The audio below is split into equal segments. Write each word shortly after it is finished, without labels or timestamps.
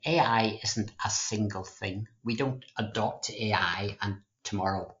AI isn't a single thing. We don't adopt AI and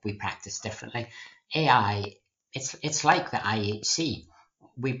tomorrow we practice differently. AI, it's like the IHC.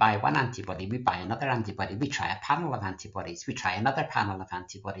 We buy one antibody, we buy another antibody, we try a panel of antibodies, we try another panel of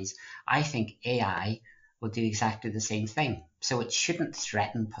antibodies. I think AI will do exactly the same thing. So it shouldn't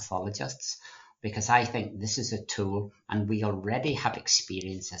threaten pathologists, because I think this is a tool and we already have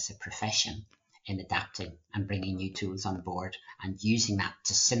experience as a profession in adapting and bringing new tools on board and using that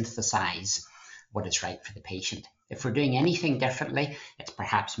to synthesize what is right for the patient. If we're doing anything differently, it's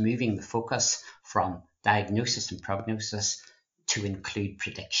perhaps moving the focus from diagnosis and prognosis to include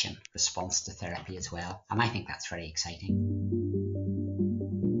prediction, response to therapy as well. And I think that's very exciting.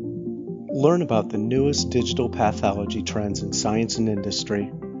 Learn about the newest digital pathology trends in science and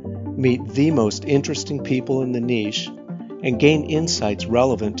industry, meet the most interesting people in the niche, and gain insights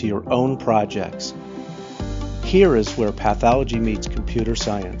relevant to your own projects. Here is where pathology meets computer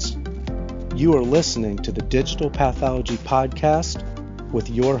science. You are listening to the Digital Pathology Podcast with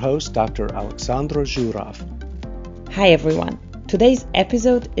your host, Dr. Alexandra Zhurov. Hi everyone. Today's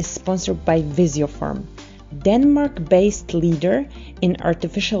episode is sponsored by Visiopharm, Denmark-based leader in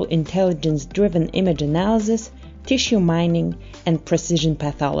artificial intelligence-driven image analysis, tissue mining, and precision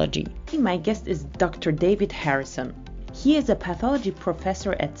pathology. My guest is Dr. David Harrison. He is a pathology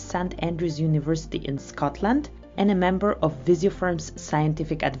professor at St. Andrews University in Scotland and a member of Visiopharm's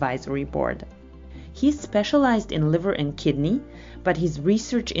scientific advisory board. He specialized in liver and kidney, but his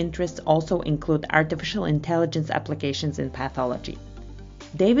research interests also include artificial intelligence applications in pathology.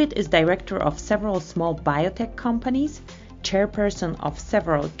 David is director of several small biotech companies, chairperson of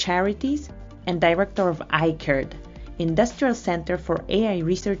several charities, and director of iCared, Industrial Center for AI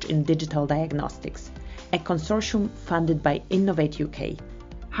Research in Digital Diagnostics, a consortium funded by Innovate UK.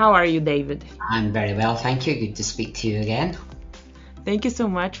 How are you, David? I'm very well, thank you. Good to speak to you again. Thank you so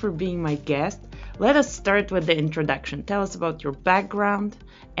much for being my guest. Let us start with the introduction. Tell us about your background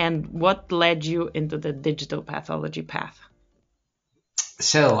and what led you into the digital pathology path.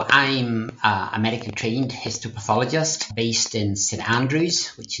 So I'm a medically trained histopathologist based in St. Andrews,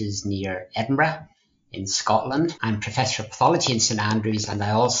 which is near Edinburgh in Scotland. I'm Professor of Pathology in St. Andrews, and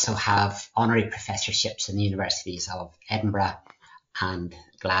I also have honorary professorships in the universities of Edinburgh and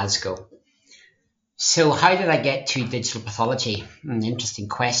Glasgow. So how did I get to digital pathology? Interesting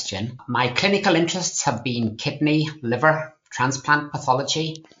question. My clinical interests have been kidney, liver, transplant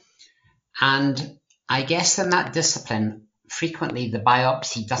pathology. And I guess in that discipline, frequently the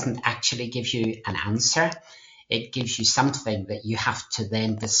biopsy doesn't actually give you an answer. It gives you something that you have to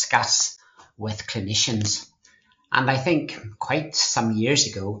then discuss with clinicians. And I think quite some years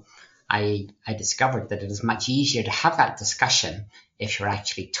ago, I discovered that it is much easier to have that discussion if you're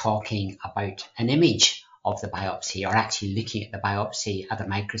actually talking about an image of the biopsy or actually looking at the biopsy at a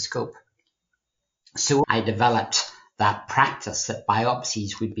microscope. So I developed that practice that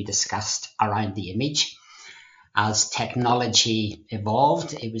biopsies would be discussed around the image. As technology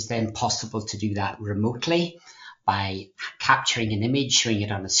evolved, it was then possible to do that remotely by capturing an image, showing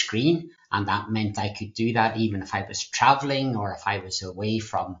it on a screen. And that meant I could do that even if I was traveling or if I was away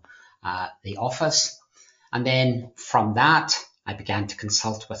from the office. And then from that, I began to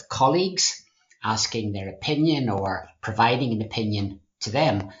consult with colleagues, asking their opinion or providing an opinion to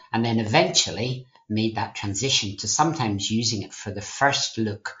them. And then eventually made that transition to sometimes using it for the first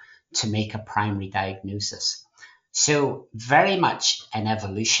look to make a primary diagnosis. So very much an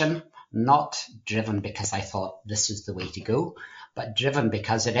evolution, not driven because I thought this is the way to go, but driven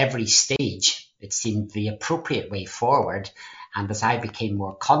because at every stage it seemed the appropriate way forward. And as I became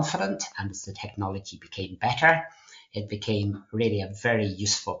more confident and as the technology became better, it became really a very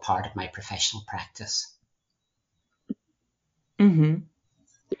useful part of my professional practice. Mm-hmm.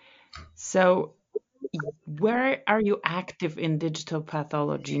 So where are you active in digital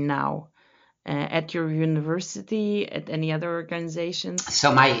pathology now? At your university, at any other organizations?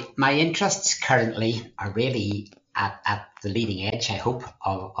 So my interests currently are really at the leading edge, I hope,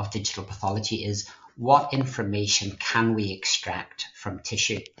 of digital pathology is what information can we extract from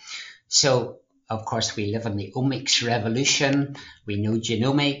tissue? So, of course, we live in the omics revolution. We know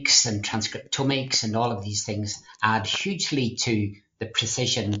genomics and transcriptomics and all of these things add hugely to the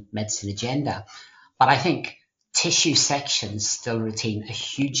precision medicine agenda. But I think tissue sections still retain a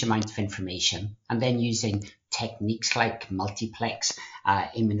huge amount of information, and then using techniques like multiplex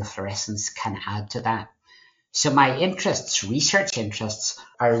immunofluorescence can add to that. So my research interests,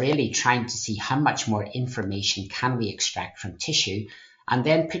 are really trying to see how much more information can we extract from tissue, and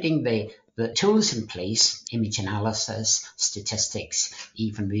then putting the tools in place, image analysis, statistics,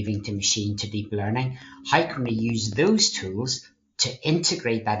 even moving to machine to deep learning. How can we use those tools to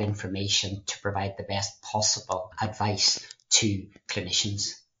integrate that information to provide the best possible advice to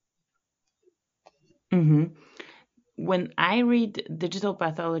clinicians. Mm-hmm. When I read digital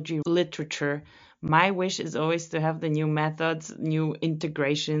pathology literature, my wish is always to have the new methods, new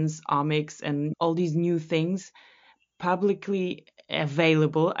integrations, omics, and all these new things publicly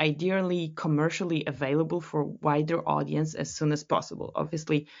available, ideally commercially available for wider audience as soon as possible.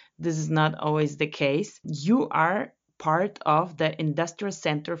 Obviously, this is not always the case. You are part of the Industrial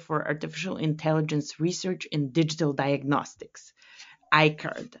Center for Artificial Intelligence Research in Digital Diagnostics,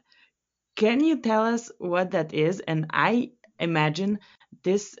 ICARD. Can you tell us what that is? And I imagine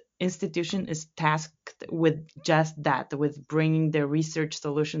this institution is tasked with just that, with bringing the research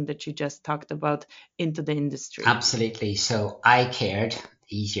solution that you just talked about into the industry. Absolutely. So ICARD,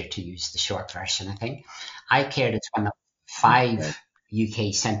 easier to use the short version, I think. ICARD is one of 5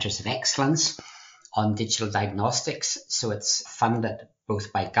 UK centres of excellence on digital diagnostics. So it's funded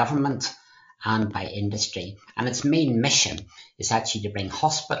both by government and by industry. And its main mission is actually to bring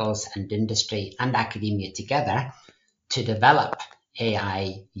hospitals and industry and academia together to develop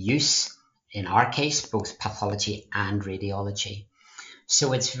AI use, in our case, both pathology and radiology.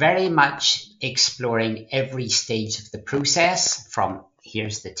 So it's very much exploring every stage of the process, from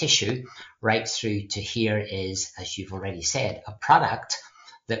here's the tissue right through to here is, as you've already said, a product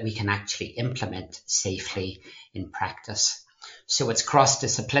that we can actually implement safely in practice. So it's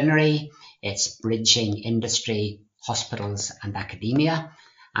cross-disciplinary, it's bridging industry, hospitals and academia,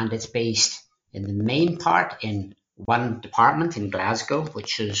 and it's based in the main part in one department in Glasgow,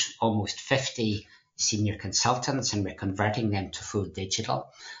 which is almost 50 senior consultants, and we're converting them to full digital,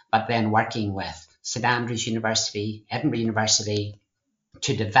 but then working with St Andrews University, Edinburgh University,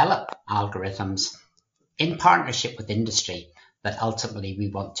 to develop algorithms in partnership with industry that ultimately we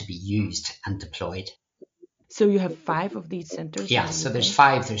want to be used and deployed. So you have 5 of these centers? Yeah, so there's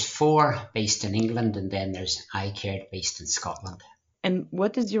 5. There's 4 based in England, and then there's ICARD based in Scotland. And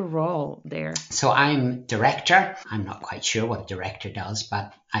what is your role there? So I'm director. I'm not quite sure what a director does,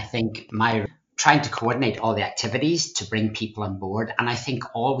 but I think my trying to coordinate all the activities to bring people on board. And I think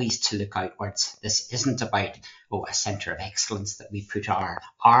always to look outwards. This isn't about, a centre of excellence that we put our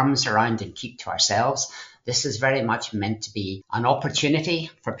arms around and keep to ourselves. This is very much meant to be an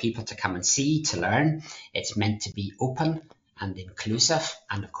opportunity for people to come and see, to learn. It's meant to be open and inclusive.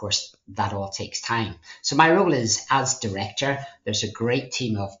 And of course, that all takes time. So my role is as director. There's a great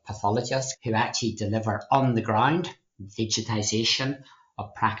team of pathologists who actually deliver on the ground digitization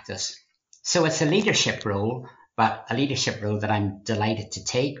of practice. So it's a leadership role, but a leadership role that I'm delighted to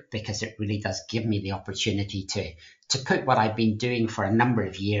take because it really does give me the opportunity to put what I've been doing for a number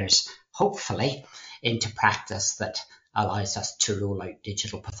of years, hopefully, into practice that allows us to roll out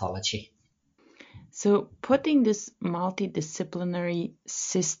digital pathology. So putting this multidisciplinary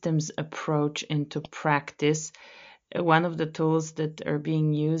systems approach into practice, one of the tools that are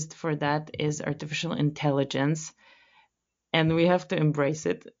being used for that is artificial intelligence. And we have to embrace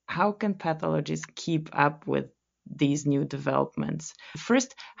it. How can pathologists keep up with these new developments?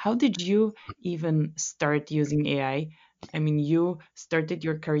 First, how did you even start using AI? I mean, you started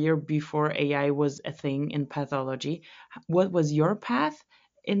your career before AI was a thing in pathology. What was your path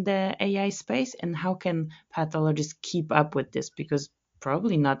in the AI space, and how can pathologists keep up with this? Because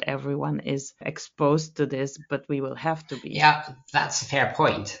probably not everyone is exposed to this, but we will have to be. Yeah, that's a fair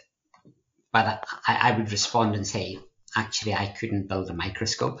point. But I would respond and say, actually, I couldn't build a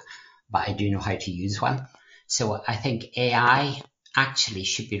microscope, but I do know how to use one. So I think AI actually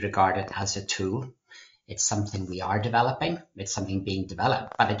should be regarded as a tool. It's something we are developing. It's something being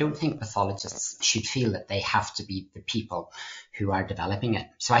developed. But I don't think pathologists should feel that they have to be the people who are developing it.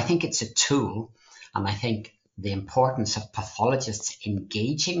 So I think it's a tool. And I think the importance of pathologists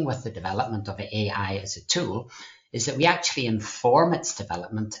engaging with the development of AI as a tool is that we actually inform its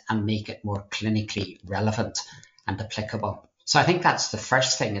development and make it more clinically relevant and applicable. So I think that's the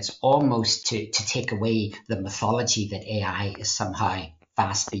first thing. It's almost to take away the mythology that AI is somehow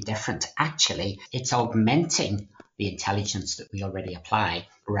vastly different. Actually, it's augmenting the intelligence that we already apply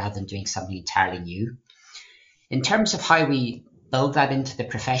rather than doing something entirely new. In terms of how we build that into the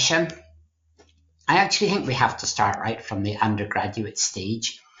profession, I actually think we have to start right from the undergraduate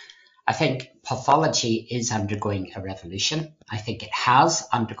stage. I think pathology is undergoing a revolution. I think it has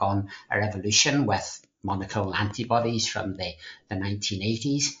undergone a revolution with monoclonal antibodies from the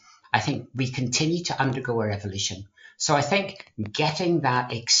 1980s. I think we continue to undergo a revolution. So I think getting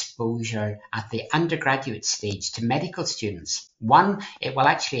that exposure at the undergraduate stage to medical students, one, it will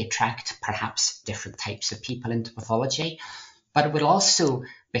actually attract perhaps different types of people into pathology, but it will also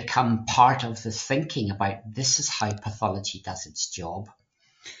become part of the thinking about this is how pathology does its job.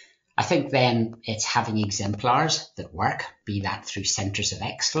 I think then it's having exemplars that work, be that through centres of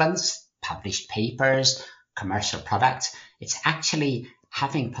excellence, published papers, commercial products. It's actually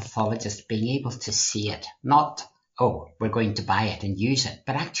having pathologists being able to see it, not, oh, we're going to buy it and use it,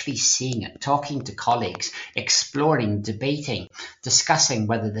 but actually seeing it, talking to colleagues, exploring, debating, discussing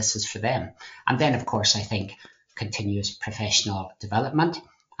whether this is for them. And then, of course, I think continuous professional development,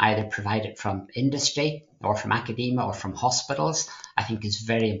 either provided from industry or from academia or from hospitals, I think is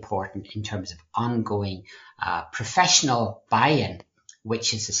very important in terms of ongoing professional buy-in,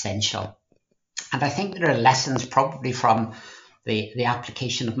 which is essential. And I think there are lessons probably from the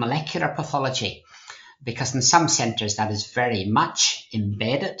application of molecular pathology, because in some centres that is very much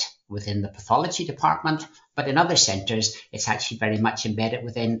embedded within the pathology department, but in other centres it's actually very much embedded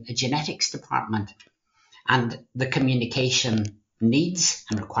within a genetics department. And the communication needs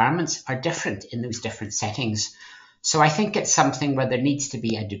and requirements are different in those different settings. So I think it's something where there needs to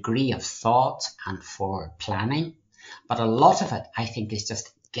be a degree of thought and forward planning, but a lot of it I think is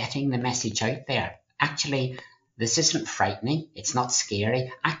just getting the message out there. Actually, this isn't frightening, it's not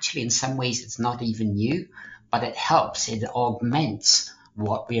scary. Actually, in some ways it's not even new, but it helps, it augments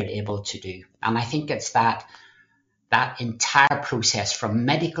what we're able to do. And I think it's that entire process from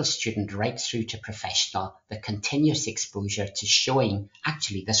medical student right through to professional, the continuous exposure to showing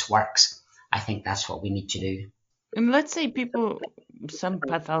actually this works. I think that's what we need to do. And let's say some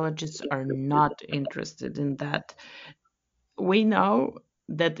pathologists are not interested in that. We know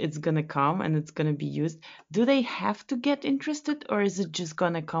that it's going to come and it's going to be used. Do they have to get interested, or is it just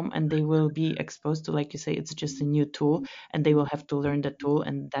going to come and they will be exposed to, like you say, it's just a new tool and they will have to learn the tool,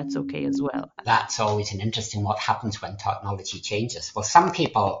 and that's okay as well? That's always an interesting what happens when technology changes. Well, some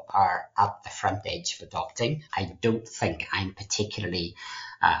people are at the front edge of adopting. I don't think I'm particularly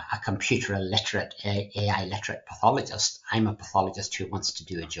a computer illiterate, AI literate pathologist. I'm a pathologist who wants to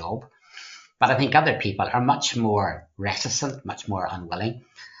do a job. But I think other people are much more reticent, much more unwilling.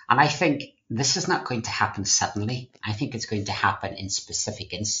 And I think this is not going to happen suddenly. I think it's going to happen in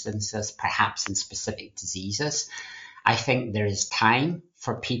specific instances, perhaps in specific diseases. I think there is time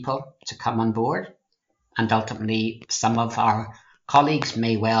for people to come on board. And ultimately, some of our colleagues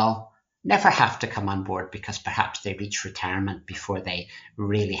may well never have to come on board because perhaps they reach retirement before they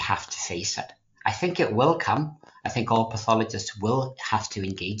really have to face it. I think it will come. I think all pathologists will have to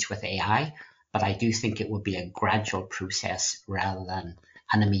engage with AI. But I do think it will be a gradual process rather than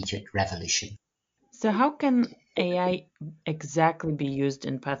an immediate revolution. So how can AI exactly be used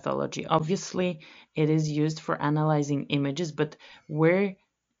in pathology? Obviously, it is used for analyzing images, but where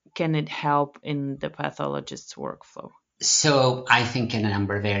can it help in the pathologist's workflow? So I think in a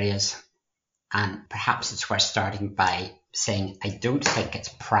number of areas, and perhaps it's worth starting by saying I don't think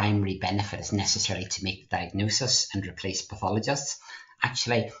its primary benefit is necessary to make the diagnosis and replace pathologists.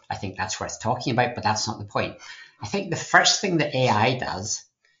 Actually, I think that's worth talking about, but that's not the point. I think the first thing that AI does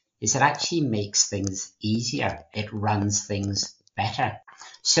is it actually makes things easier. It runs things better.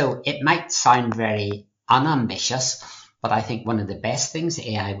 So it might sound very unambitious, but I think one of the best things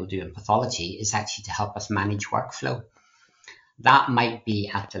AI will do in pathology is actually to help us manage workflow. That might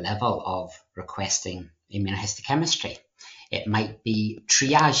be at the level of requesting immunohistochemistry. It might be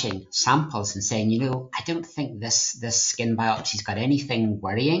triaging samples and saying, I don't think this skin biopsy's got anything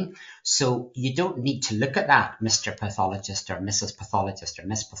worrying, so you don't need to look at that, Mr. Pathologist or Mrs. Pathologist or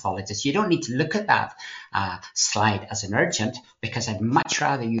Miss Pathologist. You don't need to look at that slide as an urgent because I'd much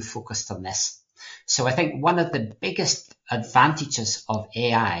rather you focused on this. So I think one of the biggest advantages of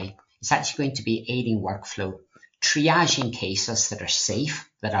AI is actually going to be aiding workflow, triaging cases that are safe,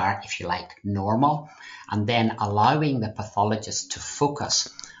 that are, if you like, normal, and then allowing the pathologist to focus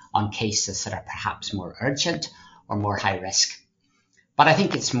on cases that are perhaps more urgent or more high risk. But I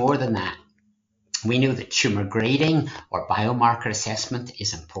think it's more than that. We know that tumour grading or biomarker assessment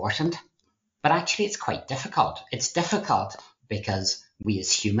is important, but actually it's quite difficult. It's difficult because we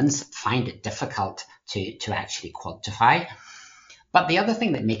as humans find it difficult to actually quantify. But the other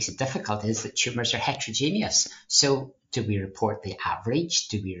thing that makes it difficult is that tumours are heterogeneous. So do we report the average?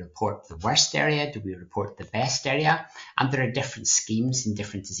 Do we report the worst area? Do we report the best area? And there are different schemes in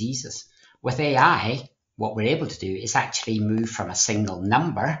different diseases. With AI, what we're able to do is actually move from a single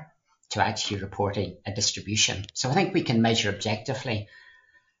number to actually reporting a distribution. So I think we can measure objectively.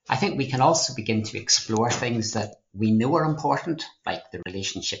 I think we can also begin to explore things that we know are important, like the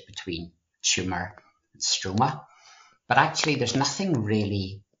relationship between tumour and stroma. But actually, there's nothing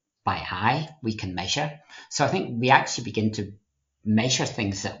really by eye we can measure. So I think we actually begin to measure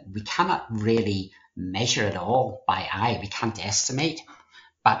things that we cannot really measure at all by eye. We can't estimate.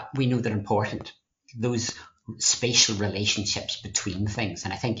 but we know they're important. Those spatial relationships between things.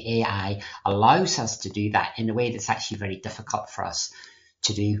 And I think AI allows us to do that in a way that's actually very difficult for us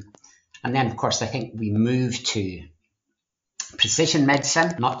to do. And then, of course, I think we move to precision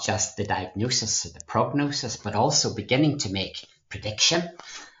medicine, not just the diagnosis or the prognosis, but also beginning to make prediction.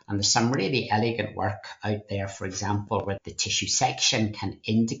 And there's some really elegant work out there, for example, where the tissue section can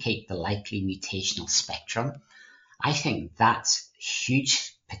indicate the likely mutational spectrum. I think that's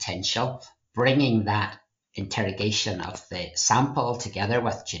huge potential, bringing that interrogation of the sample together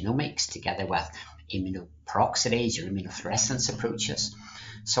with genomics, together with immunoperoxidase or immunofluorescence approaches.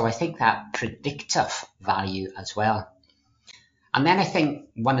 So I think that predictive value as well. And then I think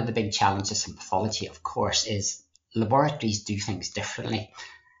one of the big challenges in pathology, of course, is laboratories do things differently.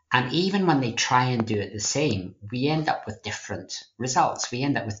 And even when they try and do it the same, we end up with different results. We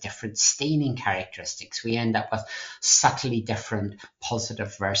end up with different staining characteristics. We end up with subtly different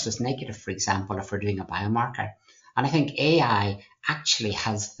positive versus negative, for example, if we're doing a biomarker. And I think AI actually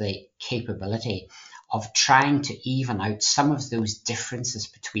has the capability of trying to even out some of those differences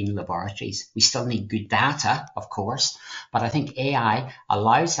between laboratories. We still need good data, of course, but I think AI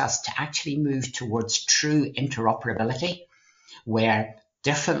allows us to actually move towards true interoperability, where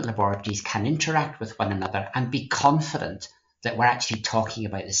different laboratories can interact with one another and be confident that we're actually talking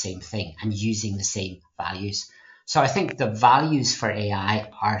about the same thing and using the same values. So I think the values for AI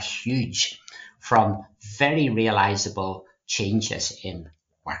are huge, from very realizable changes in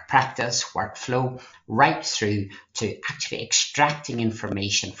work practice, workflow, right through to actually extracting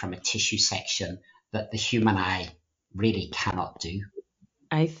information from a tissue section that the human eye really cannot do.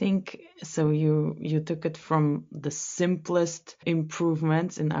 I think so. You took it from the simplest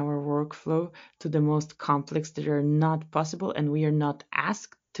improvements in our workflow to the most complex that are not possible and we are not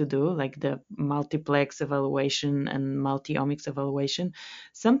asked to do, like the multiplex evaluation and multi-omics evaluation.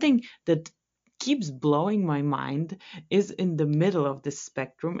 Something that keeps blowing my mind is in the middle of this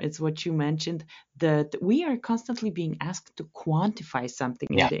spectrum. It's what you mentioned, that we are constantly being asked to quantify something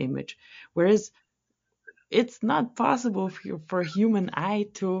in the image, whereas it's not possible for human eye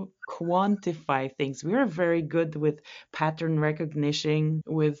to quantify things. We're very good with pattern recognition,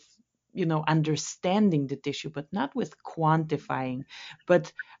 with understanding the tissue, but not with quantifying.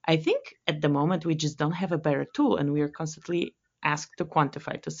 But I think at the moment we just don't have a better tool, and we are constantly asked to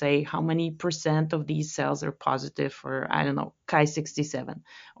quantify, to say how many % of these cells are positive for, I don't know, Ki67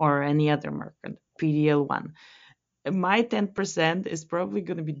 or any other marker, PDL1. My 10% is probably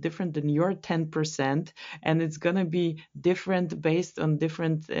going to be different than your 10%, and it's going to be different based on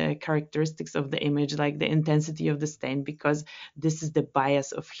different characteristics of the image, like the intensity of the stain, because this is the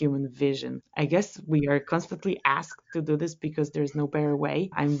bias of human vision. I guess we are constantly asked to do this because there's no better way.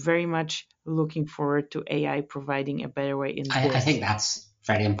 I'm very much looking forward to AI providing a better way in this. I think that's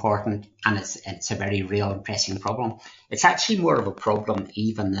very important, and it's a very real and pressing problem. It's actually more of a problem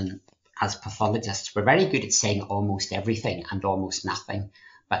even than as pathologists. We're very good at saying almost everything and almost nothing,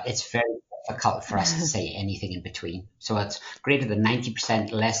 but it's very difficult for us to say anything in between. So it's greater than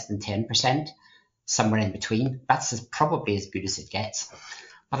 90%, less than 10%, somewhere in between. That's probably as good as it gets.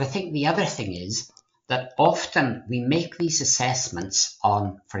 But I think the other thing is that often we make these assessments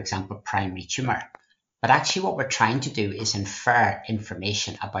on, for example, primary tumour, but actually what we're trying to do is infer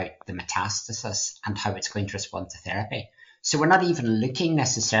information about the metastasis and how it's going to respond to therapy. So we're not even looking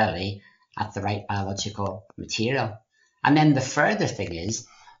necessarily at the right biological material. And then the further thing is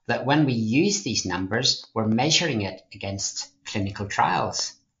that when we use these numbers, we're measuring it against clinical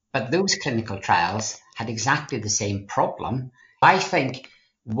trials. But those clinical trials had exactly the same problem. I think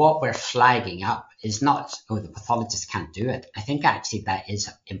what we're flagging up is not, oh, the pathologist can't do it. I think actually that is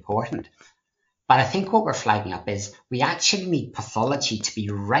important. But I think what we're flagging up is we actually need pathology to be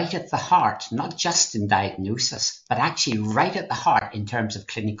right at the heart, not just in diagnosis, but actually right at the heart in terms of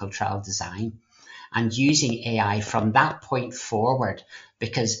clinical trial design, and using AI from that point forward,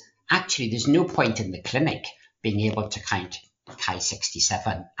 because actually there's no point in the clinic being able to count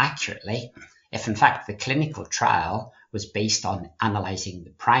Ki67 accurately if in fact the clinical trial was based on analysing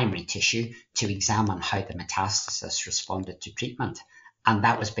the primary tissue to examine how the metastasis responded to treatment. And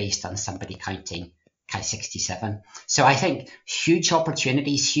that was based on somebody counting Ki67. So I think huge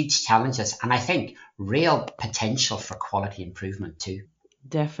opportunities, huge challenges, and I think real potential for quality improvement too.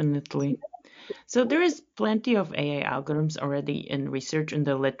 Definitely. So there is plenty of AI algorithms already in research in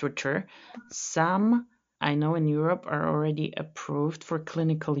the literature. Some, I know in Europe, are already approved for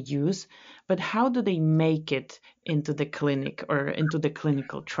clinical use, but how do they make it into the clinic or into the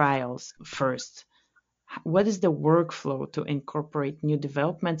clinical trials first? What is the workflow to incorporate new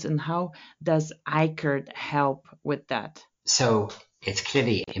developments, and how does ICARD help with that? So it's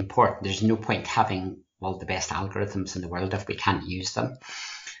clearly important. There's no point having all the best algorithms in the world if we can't use them.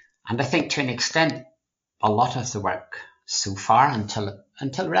 And I think to an extent, a lot of the work so far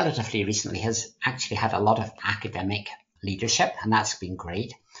until relatively recently has actually had a lot of academic leadership, and that's been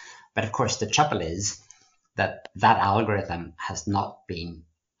great. But of course, the trouble is that algorithm has not been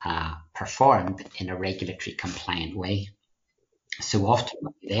performed in a regulatory compliant way. So often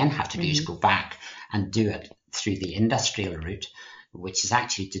what you then have to do is go back and do it through the industrial route, which is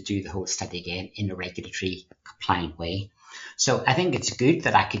actually to do the whole study again in a regulatory compliant way. So I think it's good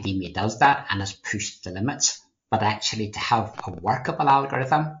that academia does that and has pushed the limits, but actually to have a workable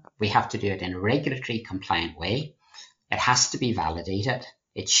algorithm, we have to do it in a regulatory compliant way. It has to be validated.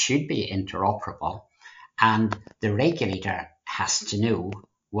 It should be interoperable, and the regulator has to know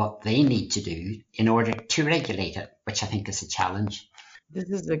what they need to do in order to regulate it, which I think is a challenge. This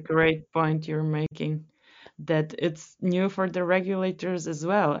is a great point you're making, that it's new for the regulators as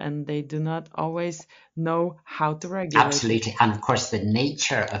well, and they do not always know how to regulate. Absolutely. And of course, the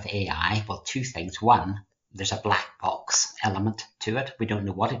nature of AI, well, two things. One, there's a black box element to it. We don't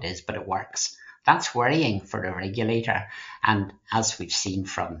know what it is, but it works. That's worrying for a regulator. And as we've seen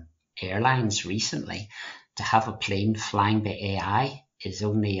from airlines recently, to have a plane flying by AI is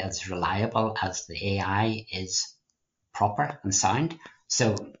only as reliable as the AI is proper and sound.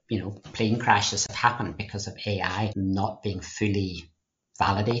 So, plane crashes have happened because of AI not being fully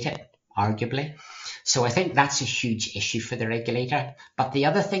validated, arguably. So I think that's a huge issue for the regulator. But the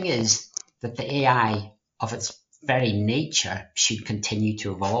other thing is that the AI of its very nature should continue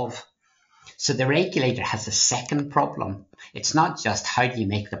to evolve. So the regulator has a second problem. It's not just how do you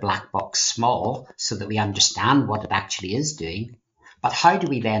make the black box small so that we understand what it actually is doing, but how do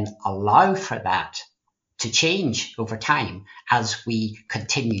we then allow for that to change over time as we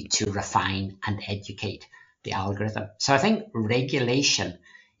continue to refine and educate the algorithm. So I think regulation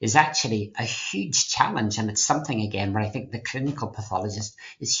is actually a huge challenge, and it's something, again, where I think the clinical pathologist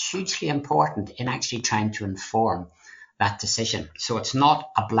is hugely important in actually trying to inform that decision. So it's not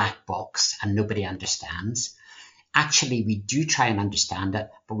a black box and nobody understands. Actually, we do try and understand it,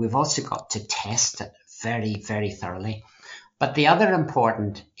 but we've also got to test it very, very thoroughly. But the other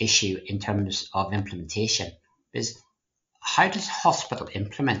important issue in terms of implementation is, how does a hospital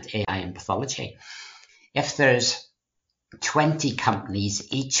implement AI in pathology? If there's 20 companies,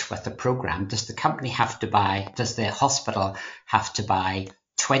 each with a program, does the hospital have to buy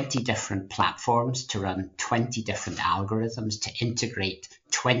 20 different platforms to run 20 different algorithms to integrate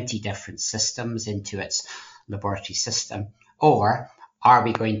 20 different systems into its laboratory system? Or are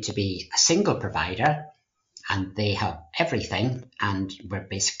we going to be a single provider and they have everything and we're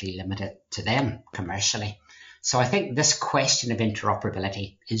basically limited to them commercially? So I think this question of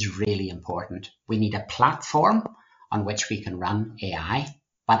interoperability is really important. We need a platform on which we can run AI,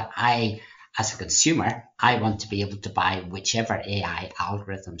 but as a consumer, I want to be able to buy whichever AI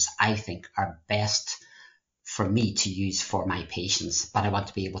algorithms I think are best for me to use for my patients, but I want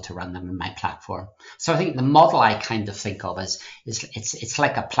to be able to run them in my platform. So I think the model I kind of think of is it's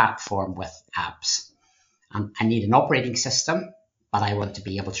like a platform with apps. I need an operating system, but I want to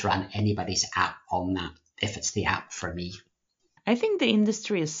be able to run anybody's app on that if it's the app for me. I think the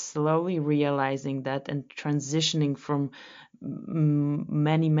industry is slowly realizing that and transitioning from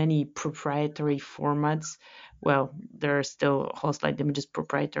many proprietary formats. Well, there are still whole slide images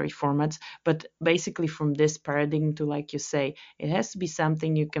proprietary formats, but basically from this paradigm to, like you say, it has to be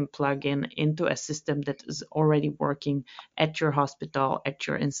something you can plug into a system that is already working at your hospital, at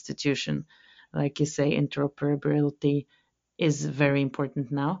your institution. Like you say, interoperability is very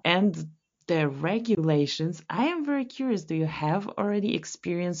important now. And the regulations, I am very curious, do you have already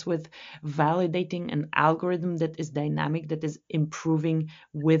experience with validating an algorithm that is dynamic, that is improving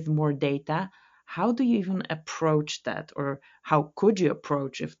with more data? How do you even approach that, or how could you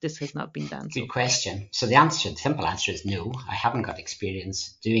approach if this has not been done? Good question. So the simple answer is no. I haven't got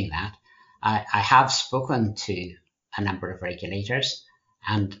experience doing that. I have spoken to a number of regulators,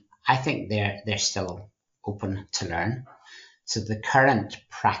 and I think they're still open to learn. So the current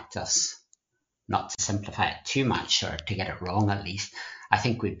practice, not to simplify it too much or to get it wrong at least, I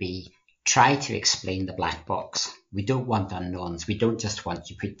think would be try to explain the black box. We don't want unknowns. We don't just want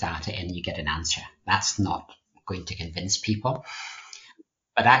you put data in, you get an answer. That's not going to convince people.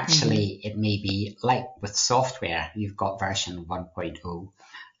 But actually, it may be like with software, you've got version 1.0,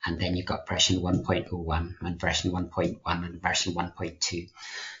 and then you've got version 1.01 and version 1.1 and version 1.2.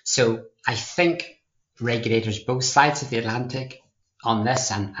 So I think regulators, both sides of the Atlantic, on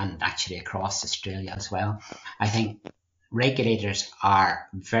this and actually across Australia as well, I think regulators are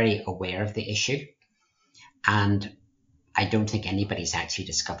very aware of the issue, and I don't think anybody's actually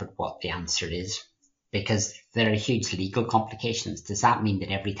discovered what the answer is, because there are huge legal complications. Does that mean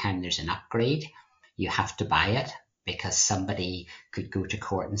that every time there's an upgrade, you have to buy it? Because somebody could go to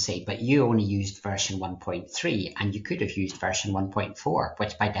court and say, but you only used version 1.3 and you could have used version 1.4,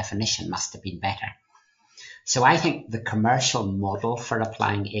 which by definition must have been better. So I think the commercial model for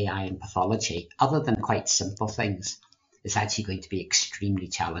applying AI in pathology, other than quite simple things, is actually going to be extremely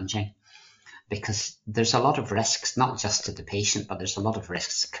challenging, because there's a lot of risks, not just to the patient, but there's a lot of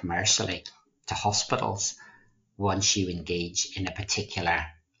risks commercially to hospitals once you engage in a particular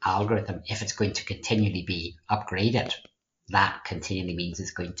algorithm. If it's going to continually be upgraded, that continually means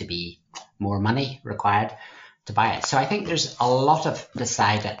it's going to be more money required to buy it. So I think there's a lot of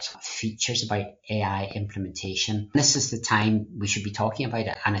decided features about AI implementation. This is the time we should be talking about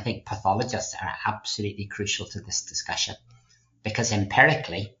it, and I think pathologists are absolutely crucial to this discussion, because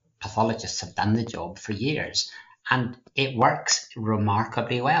empirically pathologists have done the job for years and it works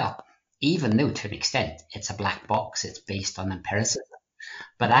remarkably well, even though to an extent it's a black box, it's based on empiricism.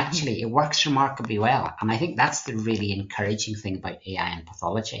 But actually it works remarkably well. And I think that's the really encouraging thing about AI and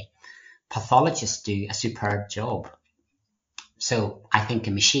pathology. Pathologists do a superb job. So I think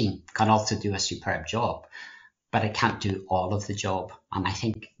a machine can also do a superb job, but it can't do all of the job. And I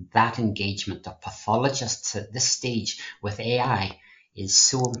think that engagement of pathologists at this stage with AI is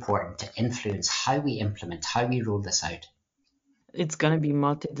so important to influence how we implement, how we roll this out. It's going to be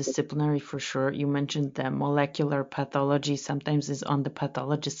multidisciplinary for sure. You mentioned the molecular pathology sometimes is on the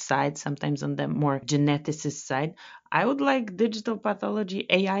pathologist side, sometimes on the more geneticist side. I would like digital pathology,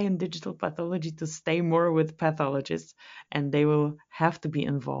 AI and digital pathology to stay more with pathologists, and they will have to be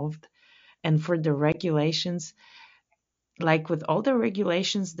involved. And for the regulations, like with all the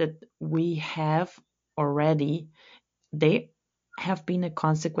regulations that we have already, they have been a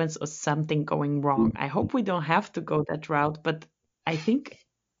consequence of something going wrong. I hope we don't have to go that route, but I think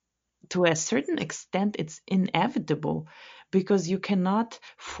to a certain extent it's inevitable, because you cannot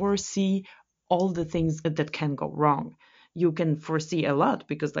foresee all the things that can go wrong. You can foresee a lot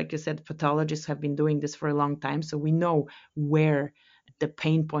because, like you said, pathologists have been doing this for a long time, so we know where the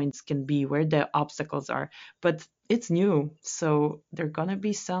pain points can be, where the obstacles are. But it's new, so there are going to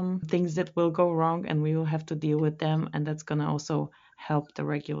be some things that will go wrong and we will have to deal with them, and that's going to also help the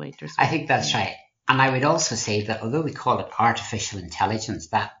regulators. I think that's right. And I would also say that although we call it artificial intelligence,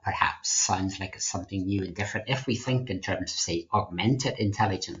 that perhaps sounds like it's something new and different. If we think in terms of, say, augmented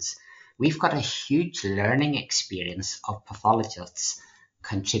intelligence, we've got a huge learning experience of pathologists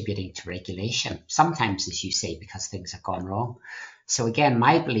contributing to regulation, sometimes, as you say, because things have gone wrong. So again,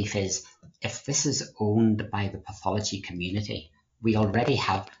 my belief is if this is owned by the pathology community, we already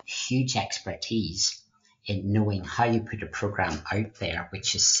have huge expertise in knowing how you put a program out there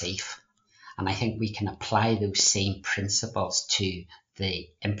which is safe. And I think we can apply those same principles to the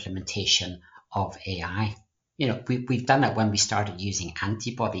implementation of AI. You know, we've done it when we started using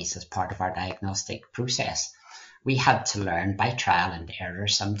antibodies as part of our diagnostic process. We had to learn by trial and error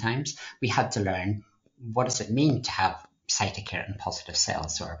sometimes. We had to learn, what does it mean to have cytokeratin positive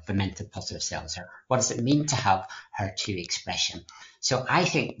cells or vimentin positive cells, or what does it mean to have HER2 expression? So I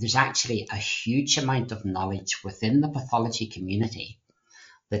think there's actually a huge amount of knowledge within the pathology community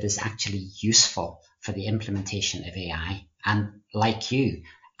that is actually useful for the implementation of AI. And like you,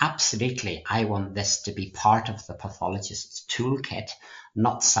 absolutely, I want this to be part of the pathologist's toolkit,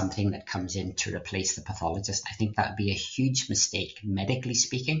 not something that comes in to replace the pathologist. I think that would be a huge mistake, medically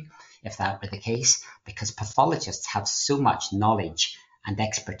speaking, if that were the case, because pathologists have so much knowledge and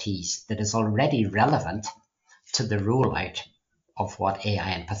expertise that is already relevant to the rollout of what AI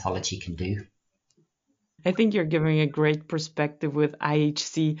and pathology can do. I think you're giving a great perspective with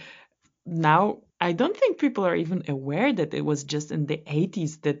IHC. Now, I don't think people are even aware that it was just in the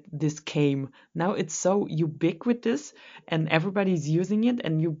 80s that this came. Now it's so ubiquitous and everybody's using it,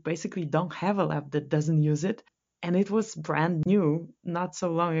 and you basically don't have a lab that doesn't use it. And it was brand new not so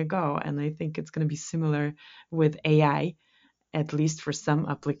long ago. And I think it's going to be similar with AI, at least for some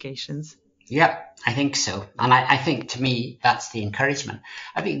applications. Yeah, I think so. And I think, to me, that's the encouragement.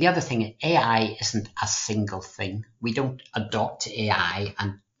 I think the other thing, AI isn't a single thing. We don't adopt AI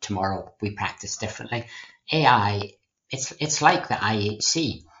and tomorrow we practice differently. AI, it's like the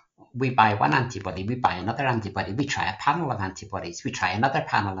IHC. We buy one antibody, we buy another antibody, we try a panel of antibodies, we try another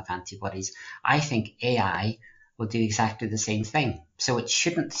panel of antibodies. I think AI will do exactly the same thing. So it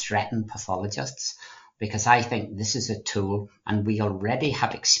shouldn't threaten pathologists, because I think this is a tool and we already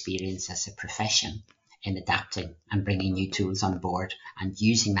have experience as a profession in adapting and bringing new tools on board and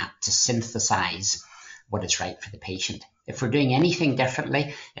using that to synthesize what is right for the patient. If we're doing anything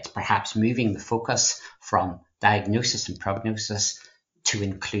differently, it's perhaps moving the focus from diagnosis and prognosis to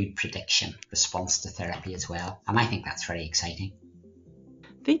include prediction, response to therapy as well. And I think that's very exciting.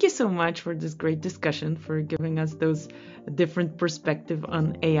 Thank you so much for this great discussion, for giving us those different perspectives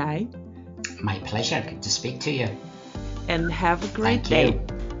on AI. My pleasure. Good to speak to you. And have a great Thank day. you.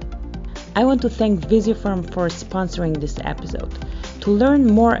 I want to thank Visiopharm for sponsoring this episode. To learn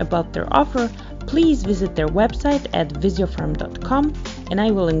more about their offer, please visit their website at visiopharm.com, and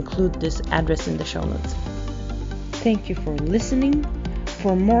I will include this address in the show notes. Thank you for listening.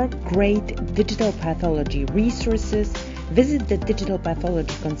 For more great digital pathology resources, visit the Digital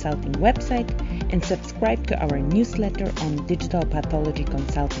Pathology Consulting website and subscribe to our newsletter on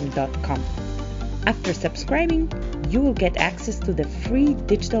digitalpathologyconsulting.com. After subscribing, you will get access to the free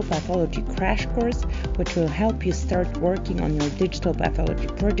digital pathology crash course, which will help you start working on your digital pathology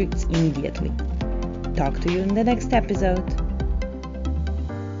projects immediately. Talk to you in the next episode.